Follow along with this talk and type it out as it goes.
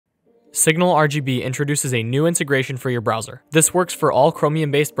SignalRGB introduces a new integration for your browser. This works for all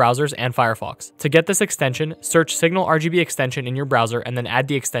Chromium-based browsers and Firefox. To get this extension, search SignalRGB extension in your browser and then add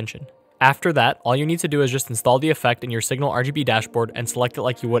the extension. After that, all you need to do is just install the effect in your SignalRGB dashboard and select it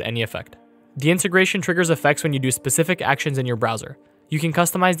like you would any effect. The integration triggers effects when you do specific actions in your browser. You can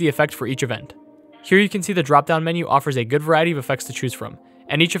customize the effect for each event. Here you can see the drop-down menu offers a good variety of effects to choose from,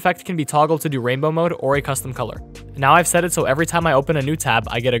 and each effect can be toggled to do rainbow mode or a custom color. Now I've set it so every time I open a new tab,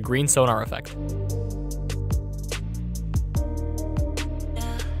 I get a green sonar effect.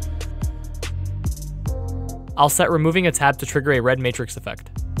 I'll set removing a tab to trigger a red matrix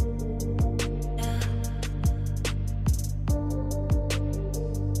effect.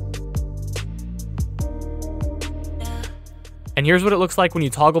 And here's what it looks like when you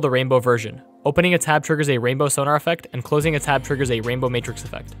toggle the rainbow version. Opening a tab triggers a rainbow sonar effect, and closing a tab triggers a rainbow matrix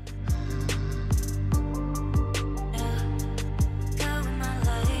effect.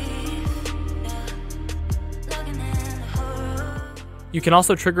 You can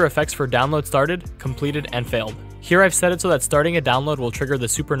also trigger effects for download started, completed, and failed. Here I've set it so that starting a download will trigger the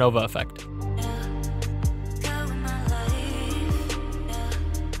supernova effect.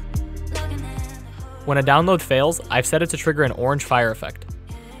 When a download fails, I've set it to trigger an orange fire effect.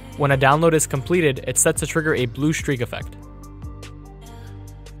 When a download is completed, it's set to trigger a blue streak effect.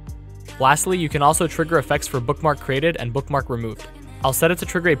 Lastly, you can also trigger effects for bookmark created and bookmark removed. I'll set it to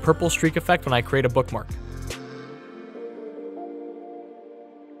trigger a purple streak effect when I create a bookmark.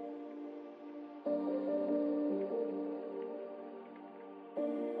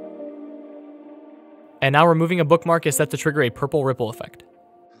 And now removing a bookmark is set to trigger a purple ripple effect.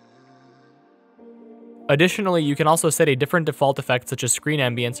 Additionally, you can also set a different default effect such as screen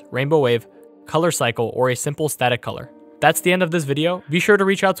ambience, rainbow wave, color cycle, or a simple static color. That's the end of this video. Be sure to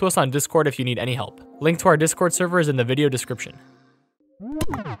reach out to us on Discord if you need any help. Link to our Discord server is in the video description.